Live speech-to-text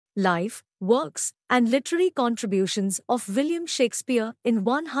life, works, and literary contributions of William Shakespeare in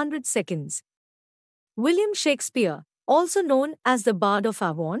 100 seconds. William Shakespeare, also known as the Bard of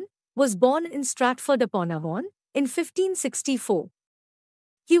Avon, was born in Stratford-upon-Avon in 1564.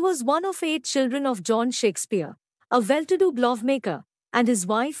 He was one of 8 children of John Shakespeare, a well-to-do glovemaker, and his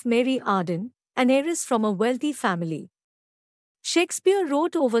wife Mary Arden, an heiress from a wealthy family. Shakespeare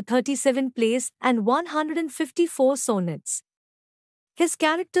wrote over 37 plays and 154 sonnets. His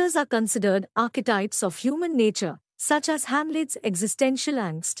characters are considered archetypes of human nature, such as Hamlet's existential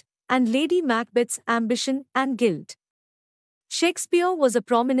angst and Lady Macbeth's ambition and guilt. Shakespeare was a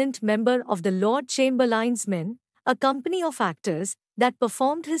prominent member of the Lord Chamberlain's Men, a company of actors that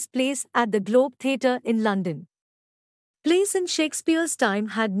performed his plays at the Globe Theatre in London. Plays in Shakespeare's time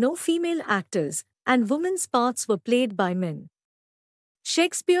had no female actors, and women's parts were played by men.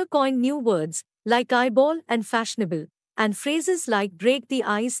 Shakespeare coined new words like eyeball and fashionable, and phrases like break the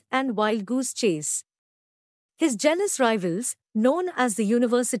ice and wild goose chase. His jealous rivals, known as the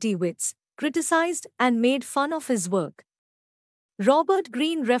university wits, criticized and made fun of his work. Robert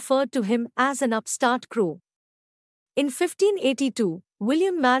Greene referred to him as an upstart crow. In 1582,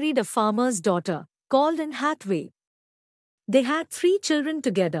 William married a farmer's daughter, called Anne Hathaway. They had 3 children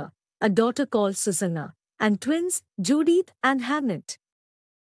together, a daughter called Susanna, and twins, Judith and Hamnet.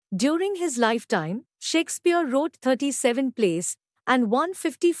 During his lifetime, Shakespeare wrote 37 plays and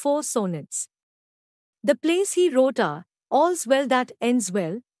 154 sonnets. The plays he wrote are All's Well That Ends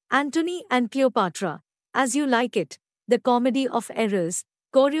Well, Antony and Cleopatra, As You Like It, The Comedy of Errors,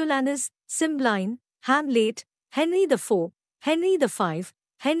 Coriolanus, Cymbeline, Hamlet, Henry IV, Henry V,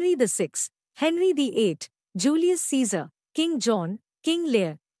 Henry VI, Henry VIII, Julius Caesar, King John, King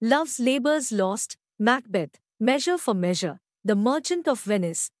Lear, Love's Labour's Lost, Macbeth, Measure for Measure, The Merchant of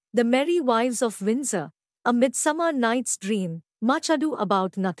Venice, The Merry Wives of Windsor, A Midsummer Night's Dream, Much Ado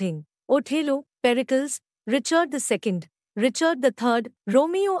About Nothing, Othello, Pericles, Richard II, Richard III,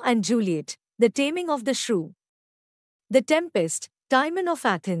 Romeo and Juliet, The Taming of the Shrew, The Tempest, Timon of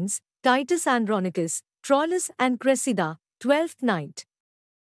Athens, Titus Andronicus, Troilus and Cressida, Twelfth Night,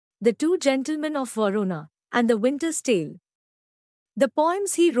 The Two Gentlemen of Verona, and The Winter's Tale. The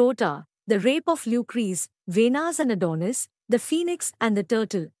poems he wrote are The Rape of Lucrece, Venus and Adonis, The Phoenix and the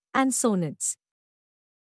Turtle, and sonnets.